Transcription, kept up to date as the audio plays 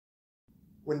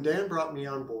When Dan brought me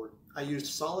on board, I used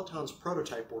Soliton's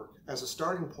prototype work as a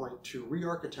starting point to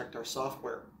re-architect our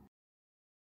software.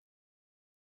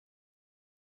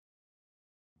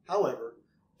 However,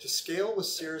 to scale with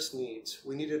Cirrus needs,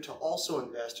 we needed to also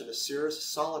invest in a Cirrus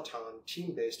Soliton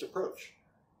team-based approach.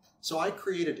 So I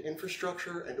created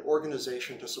infrastructure and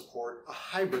organization to support a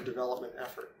hybrid development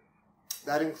effort.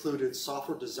 That included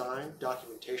software design,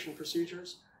 documentation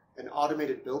procedures, an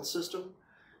automated build system,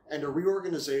 and a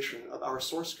reorganization of our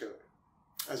source code.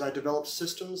 As I developed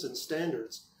systems and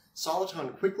standards,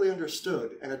 Soliton quickly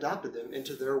understood and adopted them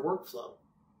into their workflow.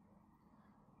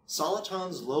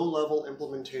 Soliton's low-level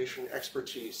implementation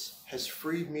expertise has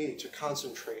freed me to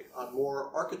concentrate on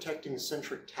more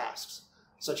architecting-centric tasks,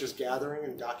 such as gathering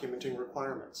and documenting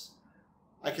requirements.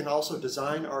 I can also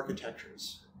design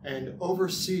architectures and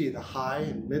oversee the high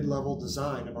and mid-level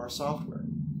design of our software.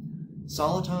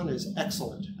 Soliton is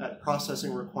excellent at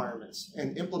processing requirements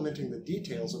and implementing the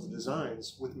details of the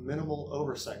designs with minimal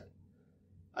oversight.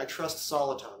 I trust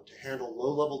Soliton to handle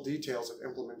low-level details of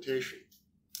implementation,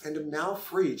 and am now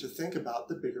free to think about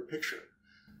the bigger picture.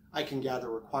 I can gather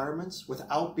requirements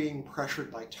without being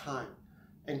pressured by time,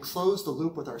 and close the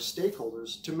loop with our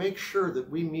stakeholders to make sure that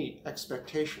we meet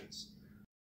expectations.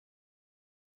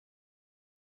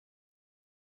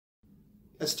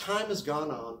 As time has gone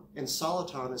on and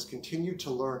Soliton has continued to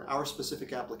learn our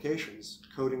specific applications,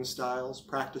 coding styles,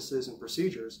 practices, and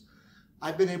procedures,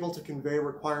 I've been able to convey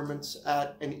requirements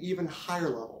at an even higher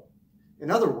level.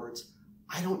 In other words,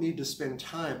 I don't need to spend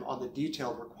time on the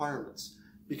detailed requirements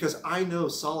because I know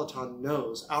Soliton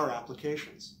knows our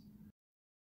applications.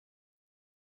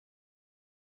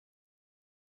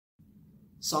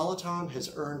 Soliton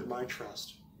has earned my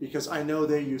trust because I know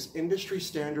they use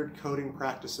industry-standard coding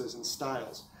practices and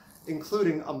styles,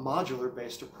 including a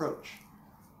modular-based approach.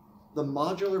 The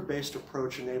modular-based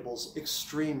approach enables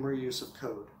extreme reuse of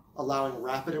code, allowing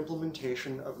rapid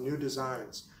implementation of new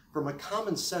designs from a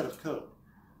common set of code.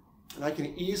 And I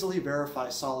can easily verify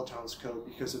Soliton's code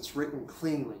because it's written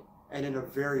cleanly and in a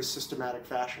very systematic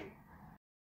fashion.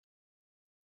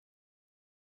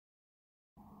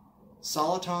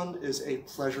 Soliton is a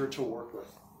pleasure to work with.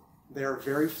 They are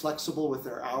very flexible with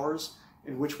their hours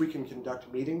in which we can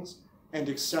conduct meetings and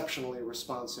exceptionally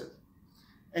responsive.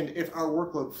 And if our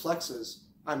workload flexes,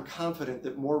 I'm confident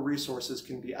that more resources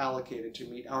can be allocated to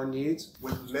meet our needs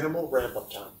with minimal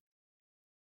ramp-up time.